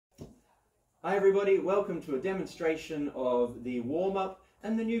Hi everybody, welcome to a demonstration of the warm-up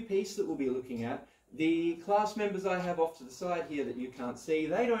and the new piece that we'll be looking at. The class members I have off to the side here that you can't see,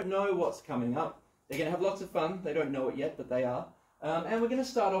 they don't know what's coming up. They're going to have lots of fun, they don't know it yet, but they are. And we're going to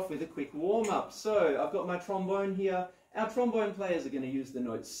start off with a quick warm-up. So I've got my trombone here. Our trombone players are going to use the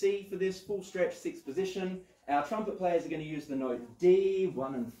note C for this, full stretch, 6th position. Our trumpet players are going to use the note D,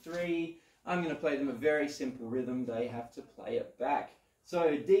 1 and 3. I'm going to play them a very simple rhythm, they have to play it back.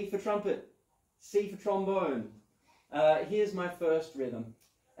 So D for trumpet, C for trombone. Here's my first rhythm.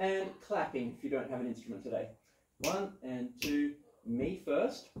 And clapping if you don't have an instrument today. 1 and 2, me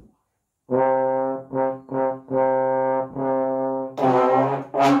first. Pause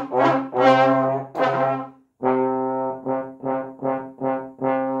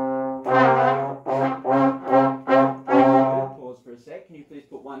for a sec. Can you please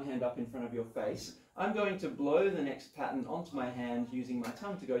put one hand up in front of your face? I'm going to blow the next pattern onto my hand using my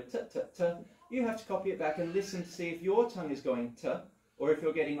tongue to go t-t-t. You have to copy it back and listen to see if your tongue is going t, or if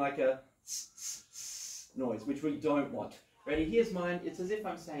you're getting like a s noise, which we don't want. Ready? Here's mine. It's as if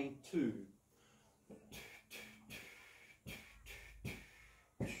I'm saying two.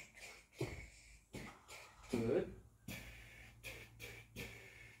 Good.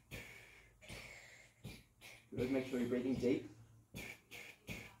 Good. Make sure you're breathing deep.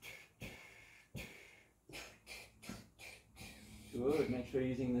 Good. Make sure you're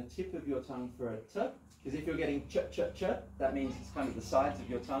using the tip of your tongue for a t, because if you're getting ch, ch, ch, that means it's kind of the sides of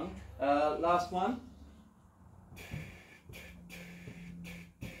your tongue. Last one.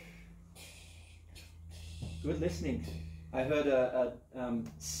 Good listening. I heard a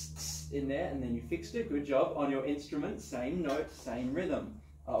s in there, and then you fixed it. Good job. On your instrument, same note, same rhythm.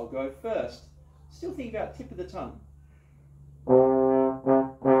 I'll go first. Still think about tip of the tongue.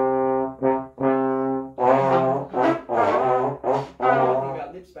 Think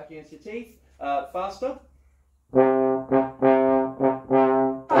about lips back against your teeth. Faster.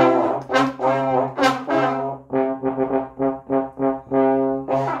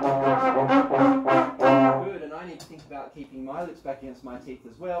 Keeping my lips back against my teeth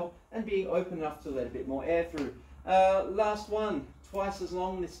as well, and being open enough to let a bit more air through. Last one, twice as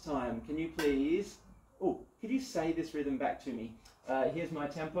long this time. Can you please, could you say this rhythm back to me? Here's my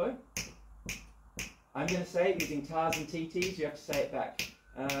tempo. I'm going to say it using tars and TTs, you have to say it back.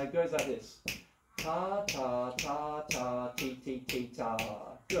 It goes like this. Ta, ta, ta, ta, T, T, T, ta.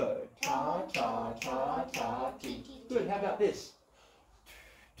 Go. Ta, ta, ta, ta, T. Good, how about this?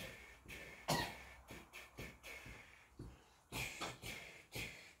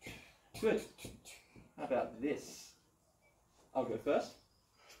 Good. How about this? I'll go first.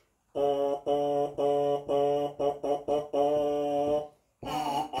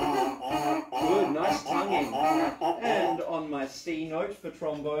 Good, nice tonguing. And on my C note for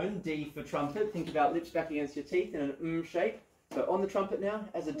trombone, D for trumpet, think about lips back against your teeth in an shape. So on the trumpet now,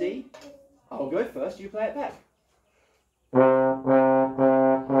 as a D, I'll go first, you play it back.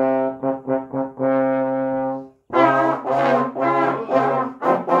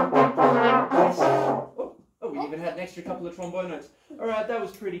 Extra couple of trombone notes. Alright, that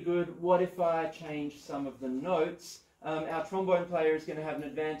was pretty good. What if I change some of the notes? Our trombone player is going to have an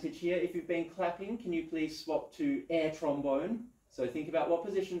advantage here. If you've been clapping, can you please swap to air trombone? So think about what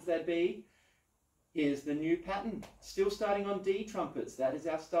positions they'd be. Here's the new pattern. Still starting on D trumpets. That is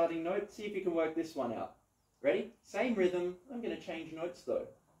our starting note. See if you can work this one out. Ready? Same rhythm. I'm going to change notes though.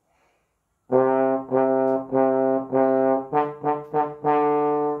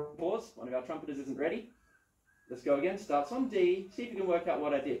 Pause. One of our trumpeters isn't ready. Let's go again. Starts on D. See if you can work out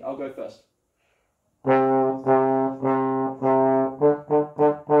what I did. I'll go first. Go.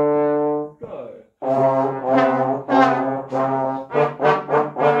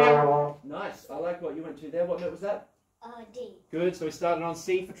 Nice. I like what you went to there. What note was that? D. Good. So we started on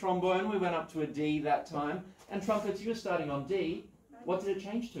C for trombone. We went up to a D that time. And trumpets, you were starting on D. What did it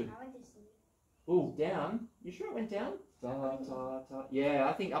change to? I went to C. Oh, down. You sure it went down? Ta, ta, ta. Yeah,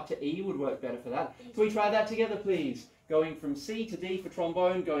 I think up to E would work better for that. Can we try that together, please? Going from C to D for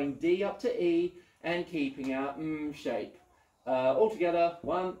trombone, going D up to E, and keeping our shape. All together,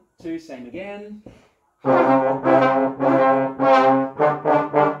 1, 2, same again.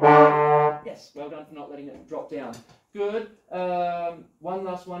 Yes, well done for not letting it drop down. Good. One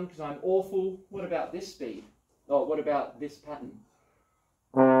last one, because I'm awful. What about this speed? Oh, what about this pattern?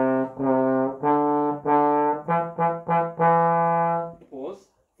 Pause.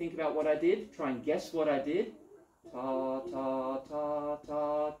 Think about what I did. Try and guess what I did. Ta, ta, ta,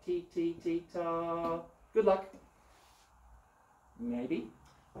 ta, ti, ti, ti, ta. Good luck. Maybe.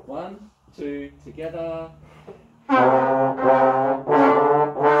 1, 2, together.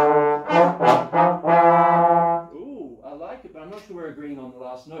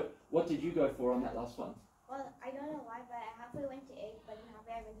 for on that last one? Well, I don't know why, but halfway went to A, but then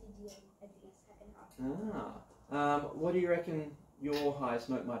halfway I went to D at the second half. What do you reckon your highest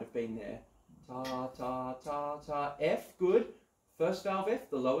note might have been there? Ta, ta, ta, ta. F, good. First valve F,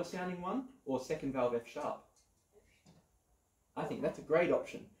 the lower sounding one, or second valve F sharp? I think that's a great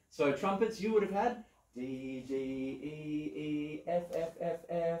option. So trumpets, you would have had D, G, E, E, F, F, F,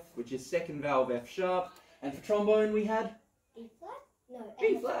 F, which is second valve F sharp. And for trombone, we had B flat? No,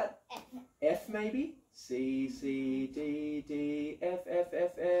 B flat. F. F maybe? C, C, D, D, F, F,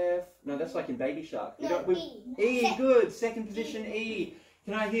 F, F. No, that's like in Baby Shark. No, E. E, good. Second position, E.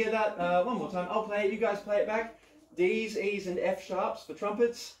 Can I hear that one more time? I'll play it. You guys play it back. D's, E's, and F sharps for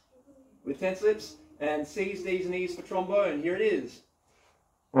trumpets with tense lips. And C's, D's, and E's for trombone. Here it is.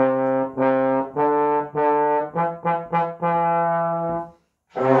 Good.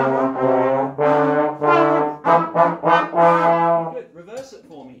 Reverse it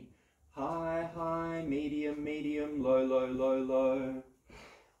for me. High, high, medium, medium, low, low, low, low.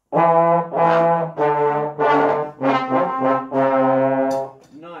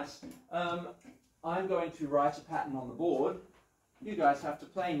 Nice. I'm going to write a pattern on the board. You guys have to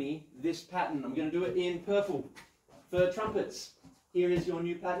play me this pattern. I'm going to do it in purple for trumpets. Here is your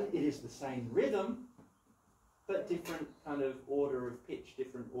new pattern. It is the same rhythm, but different kind of order of pitch,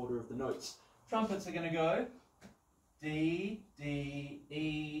 different order of the notes. Trumpets are going to go D, D,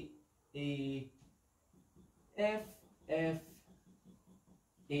 E, E, F, F,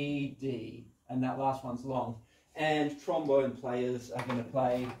 E, D. And that last one's long. And trombone players are going to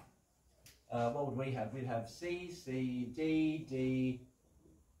play, what would we have? We'd have C, C, D, D,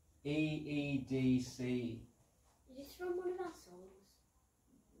 E, E, D, C. Is this from one of our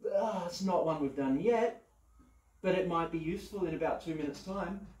songs? It's not one we've done yet, but it might be useful in about 2 minutes'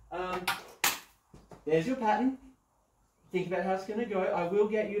 time. There's your pattern. Think about how it's going to go. I will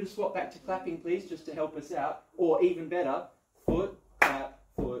get you to swap back to clapping, please, just to help us out. Or even better, foot, clap,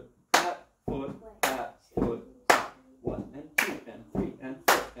 foot, clap, foot, clap, foot, clap. 1 and 2 and 3 and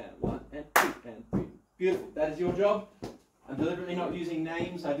 4 and 1 and 2 and 3. Beautiful. That is your job. I'm deliberately not using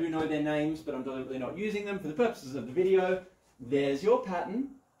names. I do know their names, but I'm deliberately not using them for the purposes of the video. There's your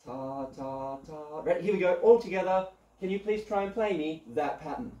pattern. Ta, ta, ta. Right, here we go. All together. Can you please try and play me that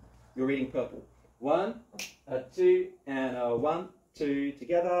pattern? You're reading purple. 1, a 2, and a 1, 2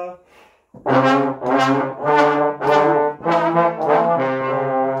 together. Ooh,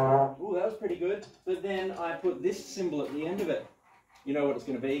 that was pretty good. But then I put this symbol at the end of it. You know what it's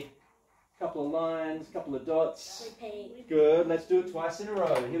going to be. A couple of lines, a couple of dots. Repeat. Good. Let's do it twice in a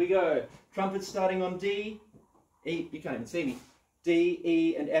row. Here we go. Trumpets starting on D, E. You can't even see me. D,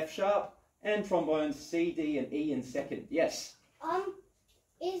 E, and F sharp. And trombones C, D, and E in second. Yes.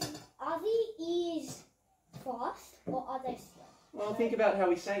 Are the E's fast or are they slow? Well, think about how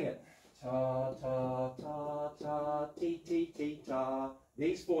we sang it. Ta, ta, ta, ta, ti, ti, ti, ta.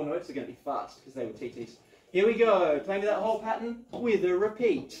 These 4 notes are going to be fast because they were TTs. Here we go. Play me that whole pattern with a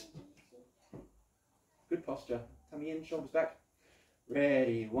repeat. Good posture. Tummy in, shoulders back.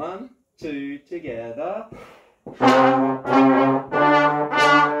 Ready. 1, 2, together.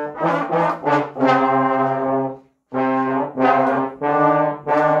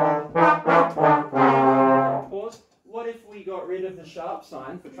 Pause. What if we got rid of the sharp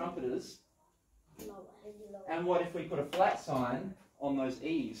sign for trumpeters? And what if we put a flat sign on those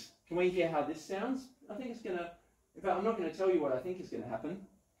E's? Can we hear how this sounds? I think it's going to... In fact, I'm not going to tell you what I think is going to happen.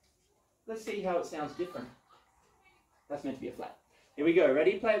 Let's see how it sounds different. That's meant to be a flat. Here we go.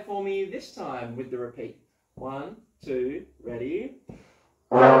 Ready? Play it for me this time with the repeat. 1, 2, ready?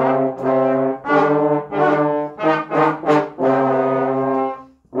 Ooh,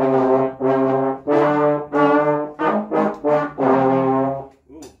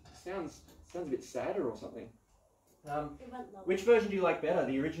 sounds a bit sadder or something. Which version do you like better?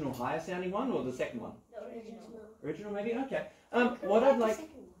 The original higher sounding one or the second one? The original. Original maybe? Okay. What I'd like...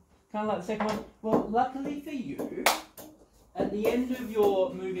 Kind of like the second one. Well, luckily for you, at the end of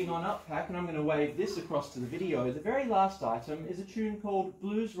your moving on up pack, and I'm going to wave this across to the video, the very last item is a tune called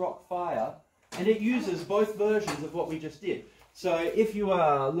Blues Rock Fire, and it uses both versions of what we just did. So if you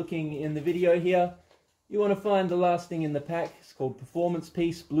are looking in the video here, you want to find the last thing in the pack. It's called Performance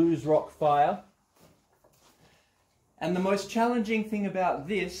Piece Blues Rock Fire. And the most challenging thing about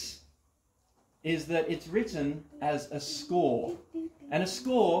this is that it's written as a score. And a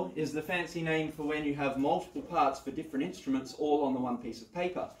score is the fancy name for when you have multiple parts for different instruments all on the one piece of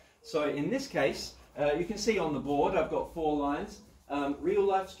paper. So in this case, you can see on the board I've got 4 lines. Real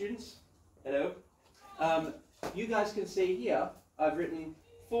life students, hello. You guys can see here I've written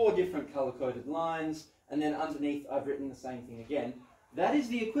 4 different color-coded lines, and then underneath I've written the same thing again. that is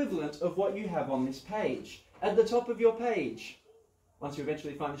the equivalent of what you have on this page. At the top of your page, once you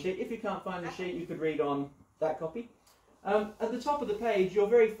eventually find the sheet, if you can't find the sheet, you could read on that copy. At the top of the page, your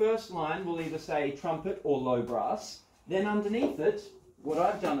very first line will either say trumpet or low brass. Then underneath it, what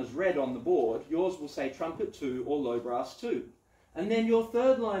I've done is red on the board, yours will say trumpet 2 or low brass 2. And then your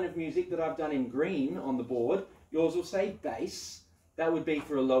third line of music that I've done in green on the board, yours will say bass. That would be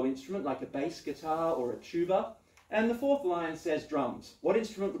for a low instrument like a bass guitar or a tuba. And the fourth line says drums. What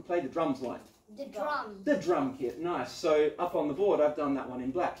instrument would play the drums line? The drum. The drum kit, nice. So up on the board I've done that one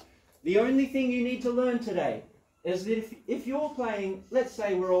in black. The only thing you need to learn today is that if you're playing, let's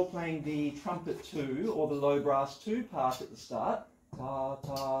say we're all playing the trumpet 2 or the low brass 2 part at the start. Ta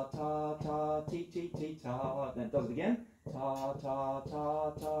ta ta ta ti ti ti ta. Then it does it again. Ta ta ta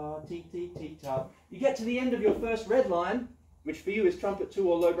ta ti ti ti ta. You get to the end of your first red line, which for you is trumpet 2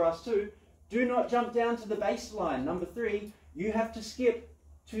 or low brass 2. Do not jump down to the bass line, number 3. You have to skip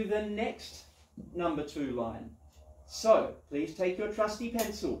to the next number 2 line. So, please take your trusty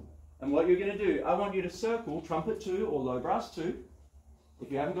pencil. And what you're going to do, I want you to circle trumpet 2 or low brass 2.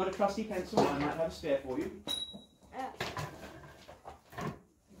 If you haven't got a trusty pencil, I might have a spare for you.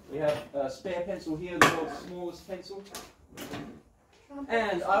 We have a spare pencil here, the world's smallest pencil.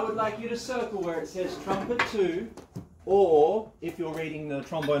 And I would like you to circle where it says trumpet 2, or if you're reading the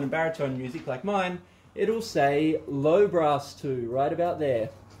trombone and baritone music like mine, it'll say low brass 2, right about there.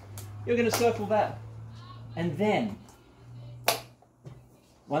 You're going to circle that. And then,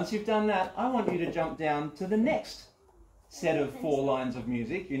 once you've done that, I want you to jump down to the next set of 4 lines of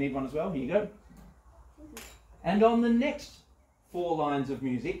music. You need one as well? Here you go. And on the next 4 lines of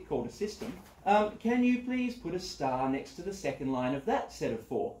music, called a system, can you please put a star next to the second line of that set of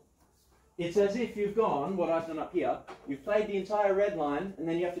 4? It's as if you've gone, what I've done up here, you've played the entire red line, and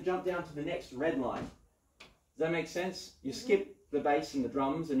then you have to jump down to the next red line. Does that make sense? You skip the bass and the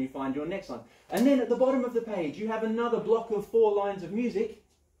drums, and you find your next line. And then at the bottom of the page, you have another block of 4 lines of music.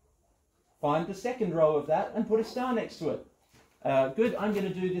 Find the second row of that and put a star next to it. Good, I'm going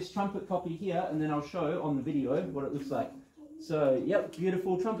to do this trumpet copy here, and then I'll show on the video what it looks like. So, yep,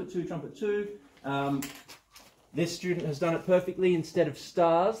 beautiful, trumpet 2, trumpet 2. This student has done it perfectly. Instead of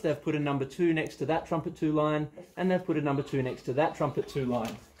stars, they've put a number 2 next to that trumpet 2 line, and they've put a number 2 next to that trumpet 2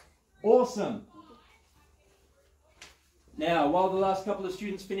 line. Awesome. Now, while the last couple of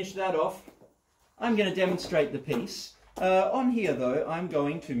students finish that off, I'm going to demonstrate the piece. On here, though, I'm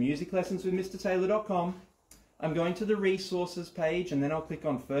going to musiclessonswithmrtaylor.com. I'm going to the resources page, and then I'll click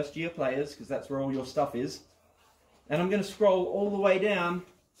on first year players, because that's where all your stuff is. And I'm going to scroll all the way down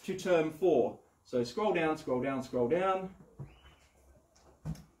to term 4. So scroll down, scroll down, scroll down.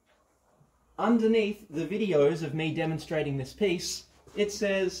 Underneath the videos of me demonstrating this piece, it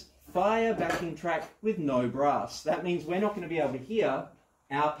says fire backing track with no brass. That means we're not going to be able to hear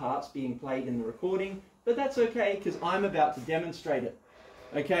our parts being played in the recording, but that's okay because I'm about to demonstrate it.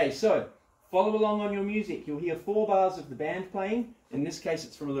 Okay, so follow along on your music. You'll hear 4 bars of the band playing. In this case,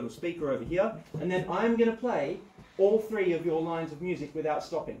 it's from a little speaker over here. And then I'm going to play all 3 of your lines of music without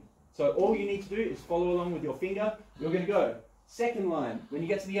stopping. So all you need to do is follow along with your finger. You're going to go second line. When you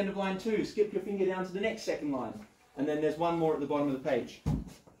get to the end of line 2, skip your finger down to the next second line. And then there's one more at the bottom of the page.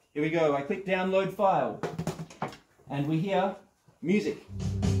 Here we go. I click download file. And we hear music.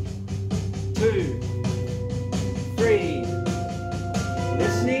 2, 3.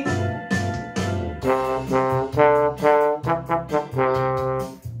 Listening.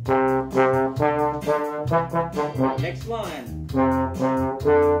 Next line.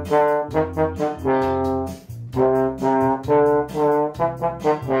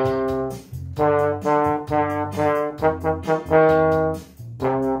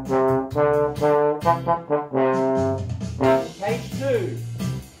 Page 2.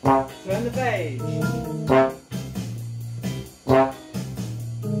 Turn the page.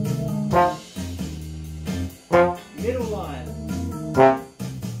 Middle line.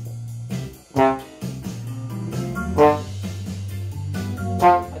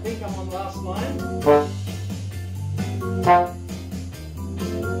 I think I'm on the last line.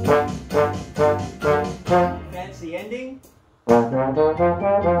 Fancy ending.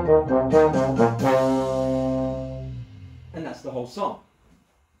 And that's the whole song.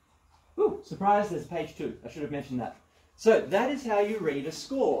 Ooh, surprise, there's page 2. I should have mentioned that. So that is how you read a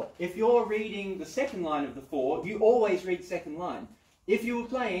score. If you're reading the second line of the 4, you always read second line. If you were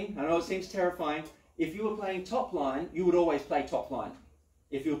playing, I know it seems terrifying, if you were playing top line, you would always play top line.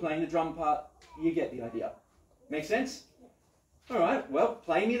 If you were playing the drum part, you get the idea. Make sense? Alright, well,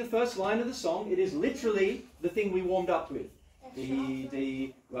 play me the first line of the song. It is literally the thing we warmed up with. D,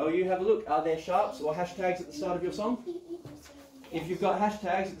 D. Well, you have a look. Are there sharps or hashtags at the start of your song? If you've got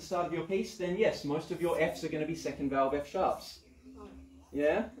hashtags at the start of your piece, then yes, most of your Fs are going to be second valve F sharps.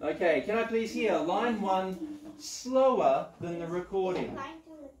 Yeah? Okay, can I please hear line 1 slower than the recording? Line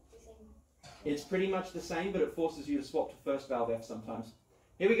 2 is the same. It's pretty much the same, but it forces you to swap to first valve F sometimes.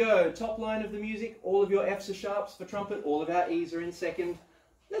 Here we go, top line of the music, all of your Fs are sharps for trumpet, all of our Es are in second.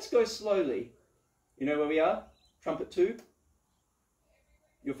 Let's go slowly. You know where we are? Trumpet 2.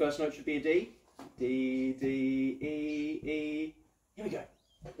 Your first note should be a D. D, D, E, E. Here we go.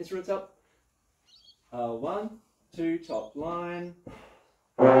 Instruments up. 1, 2, top line.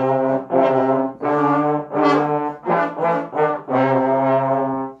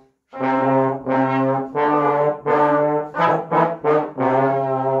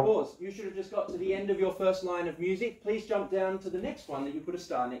 Pause. You should have just got to the end of your first line of music. Please jump down to the next one that you put a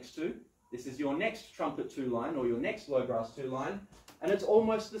star next to. This is your next trumpet 2 line, or your next low brass 2 line. And it's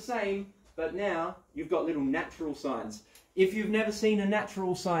almost the same, but now you've got little natural signs. If you've never seen a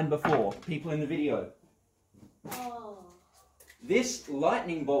natural sign before, people in the video, this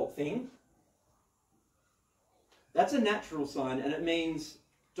lightning bolt thing, that's a natural sign, and it means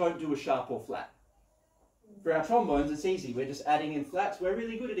don't do a sharp or flat. For our trombones, it's easy. We're just adding in flats. We're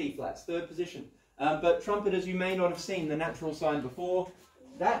really good at E flats, third position. But trumpeters, you may not have seen the natural sign before.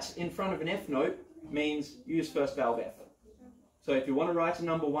 That in front of an F note means use first valve F. So if you want to write a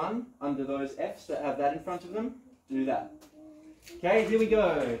number 1 under those Fs that have that in front of them, do that. Okay, here we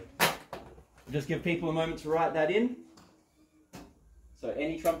go. Just give people a moment to write that in. So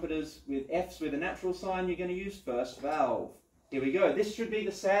any trumpeters with Fs with a natural sign, you're going to use first valve. Here we go. This should be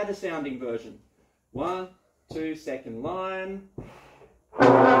the sadder sounding version. 1, 2, second line.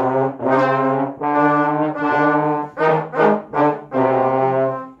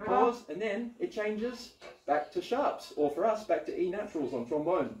 Pause, and then it changes back to sharps, or for us, back to E naturals on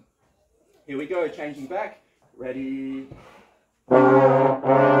trombone. Here we go, changing back. Ready.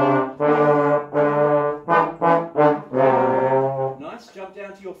 Nice, jump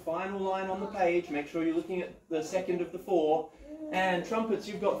down to your final line on the page. Make sure you're looking at the second of the 4. And trumpets,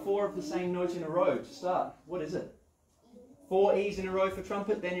 you've got 4 of the same note in a row to start. What is it? 4 E's in a row for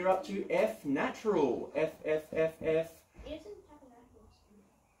trumpet, then you're up to F natural. F, F, F, F.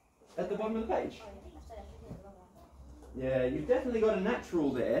 At the bottom of the page. Yeah, you've definitely got a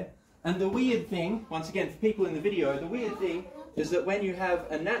natural there. And the weird thing, once again, for people in the video, the weird thing is that when you have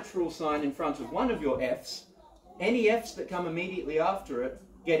a natural sign in front of one of your Fs, any Fs that come immediately after it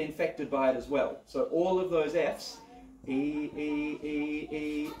get infected by it as well. So all of those Fs, E, E, E,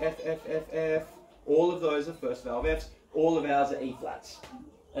 E, F, F, F, F, all of those are first valve Fs. All of ours are E flats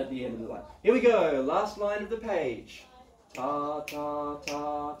at the end of the line. Here we go, last line of the page. Ta, ta,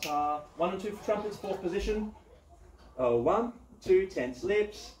 ta, ta. 1 and 2 for trumpets, 4th position. 1, 2, tense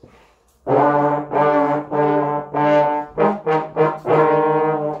lips. Pause,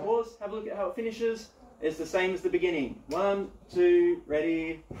 have a look at how it finishes. It's the same as the beginning. 1, 2,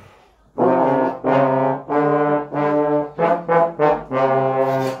 ready.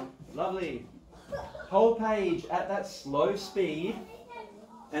 Lovely. Whole page at that slow speed.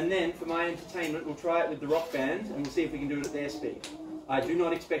 And then, for my entertainment, we'll try it with the rock band, and we'll see if we can do it at their speed. I do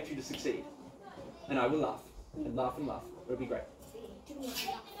not expect you to succeed. And I will laugh. And laugh and laugh. It'll be great.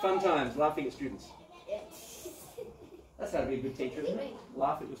 Fun times, laughing at students. That's how to be a good teacher, isn't it?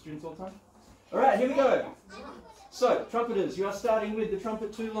 Laugh at your students all the time. Alright, here we go. So, trumpeters, you are starting with the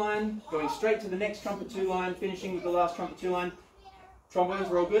trumpet 2 line, going straight to the next trumpet 2 line, finishing with the last trumpet 2 line. Trombones,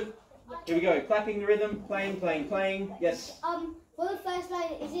 we're all good? Here we go. Clapping the rhythm, playing, playing, playing. Yes? For the first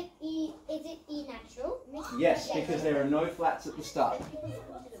line, is it E natural? Yes, because there are no flats at the start.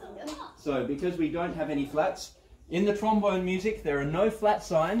 So, because we don't have any flats, in the trombone music, there are no flat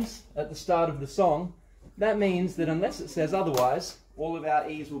signs at the start of the song. That means that unless it says otherwise, all of our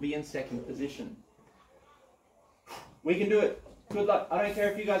E's will be in second position. We can do it. Good luck. I don't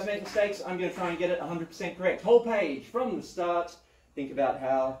care if you guys make mistakes. I'm going to try and get it 100% correct. Whole page from the start. Think about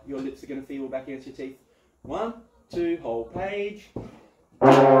how your lips are going to feel back against your teeth. 1, 2, whole page.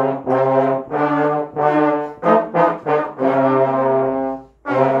 Next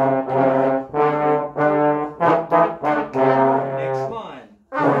line.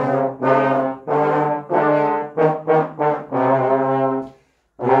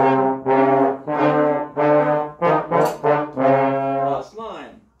 Last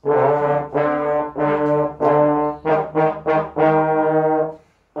line.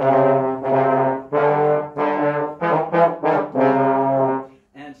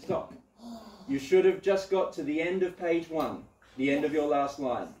 And stop. You should have just got to the end of page 1, the end of your last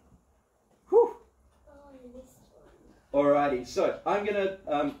line. Whew. Alright. Alrighty, so I'm going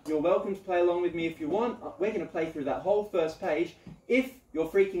to, you're welcome to play along with me if you want. We're going to play through that whole first page. If you're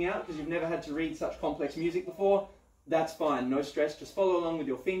freaking out because you've never had to read such complex music before, that's fine, no stress. Just follow along with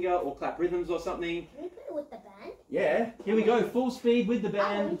your finger or clap rhythms or something. Can we play with the band? Yeah, here we go, full speed with the I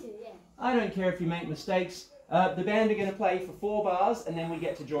band. want to, yeah. I don't care if you make mistakes. The band are going to play for 4 bars and then we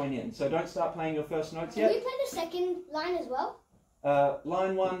get to join in. So don't start playing your first notes Can yet. we play the second line as well?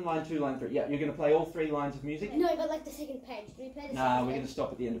 Line 1, line 2, line 3. Yeah, you're going to play all 3 lines of music? No, but like the second page. Do we play the Nah, second we're page? going to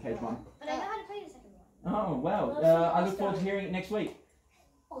stop at the end of page 1. But I know how to play the second one. Oh, wow. I look forward to hearing it next week.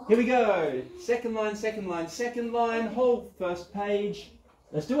 Here we go. Second line, second line, second line. Whole first page.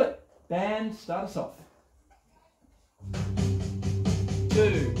 Let's do it. Band, start us off.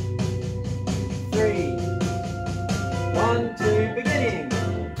 2, 3, 1, 2, beginning.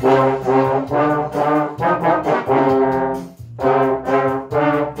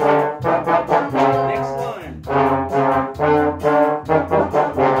 Next line.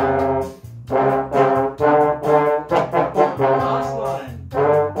 Last line.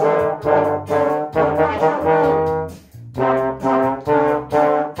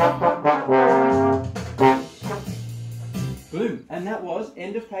 Boom. And that was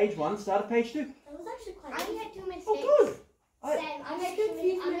end of page 1, start of page 2. That was actually quite I only had 2 mistakes. Oh, good. Same. I made 2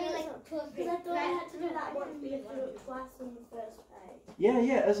 mistakes. I made like 2 or 3. Because I thought I had to do that once, but you have to do it twice on the first page. Yeah,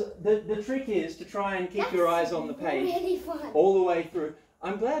 yeah. The trick is to try and keep your eyes on the page Really fun. all the way through.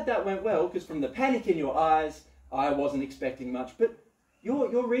 I'm glad that went well, because from the panic in your eyes, I wasn't expecting much. But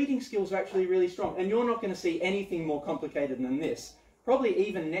your reading skills are actually really strong, and you're not going to see anything more complicated than this. Probably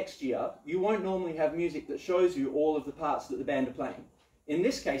even next year, you won't normally have music that shows you all of the parts that the band are playing. In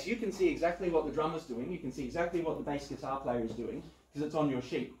this case, you can see exactly what the drummer's doing, you can see exactly what the bass guitar player is doing, because it's on your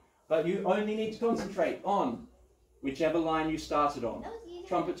sheet. But you only need to concentrate on whichever line you started on. That was easy.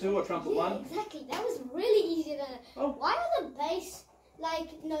 Trumpet 2 or trumpet 1? Exactly. That was really easy. Oh. Why are the bass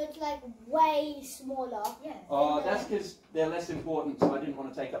notes way smaller? Yeah. Oh, that's because they're less important, so I didn't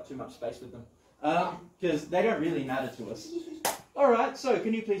want to take up too much space with them. Because they don't really matter to us. Alright, so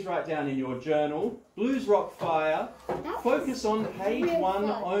can you please write down in your journal, Blues Rock Fire, focus on page 1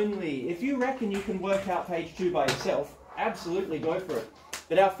 only. If you reckon you can work out page 2 by yourself, absolutely go for it.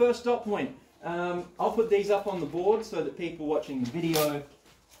 But our first dot point, I'll put these up on the board so that people watching the video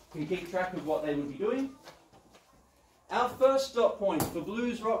can keep track of what they would be doing. Our first dot point for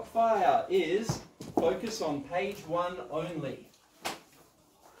Blues Rock Fire is focus on page 1 only.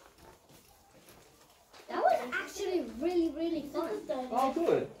 That was actually really, really fun. Oh,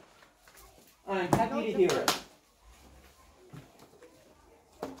 good. I'm happy to hear it.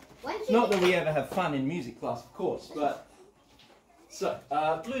 Not that we ever have fun in music class, of course, but... So,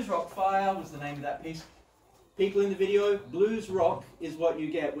 Blues Rock Fire was the name of that piece. People in the video, blues rock is what you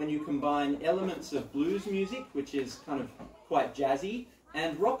get when you combine elements of blues music, which is kind of quite jazzy,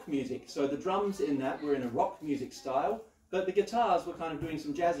 and rock music. So the drums in that were in a rock music style, but the guitars were kind of doing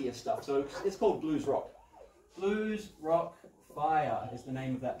some jazzier stuff. So it's called blues rock. Blues Rock Fire is the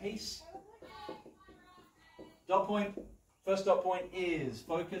name of that piece. Dot point. First dot point is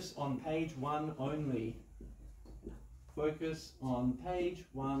focus on page 1 only. Focus on page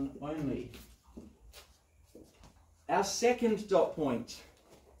 1 only. Our second dot point.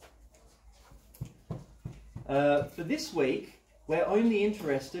 For this week, we're only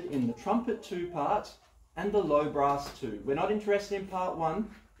interested in the trumpet 2 part and the low brass 2. We're not interested in part 1.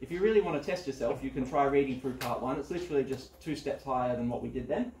 If you really want to test yourself, you can try reading through part 1. It's literally just 2 steps higher than what we did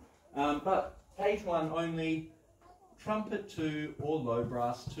then. But page 1 only, trumpet 2 or low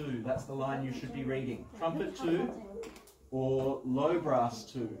brass 2. That's the line you should be reading. Trumpet 2 or low brass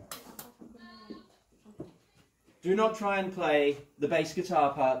 2. Do not try and play the bass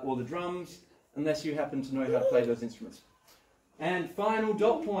guitar part or the drums unless you happen to know how to play those instruments. And final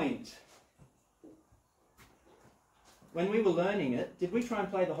dot point. When we were learning it, did we try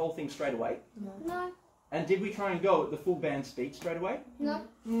and play the whole thing straight away? No. And did we try and go at the full band speed straight away? No.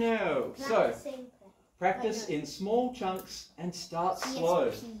 No. So, practice in small chunks and start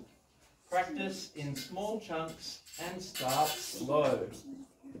slow. Practice in small chunks and start slow.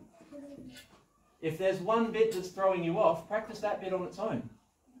 If there's one bit that's throwing you off, practice that bit on its own.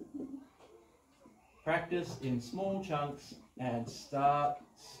 Practice in small chunks and start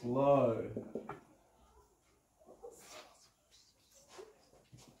slow.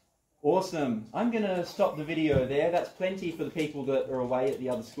 Awesome. I'm going to stop the video there. That's plenty for the people that are away at the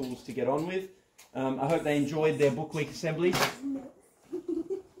other schools to get on with. I hope they enjoyed their book week assemblies.